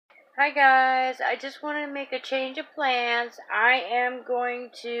Hi guys, I just want to make a change of plans. I am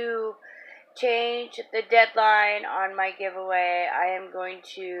going to change the deadline on my giveaway. I am going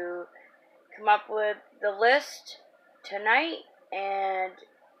to come up with the list tonight and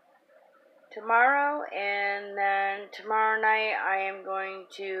tomorrow, and then tomorrow night I am going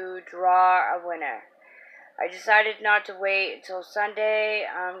to draw a winner. I decided not to wait until Sunday.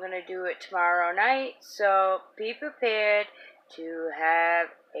 I'm going to do it tomorrow night, so be prepared to have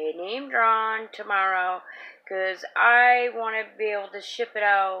a name drawn tomorrow because I want to be able to ship it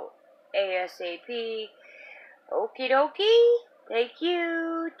out ASAP. Okie dokie. Thank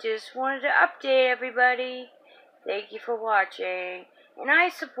you. Just wanted to update everybody. Thank you for watching. And I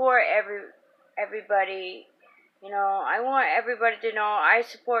support everybody. I want everybody to know I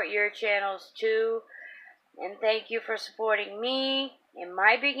support your channels too. And thank you for supporting me in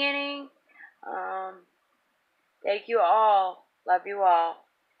my beginning. Thank you all. Love you all.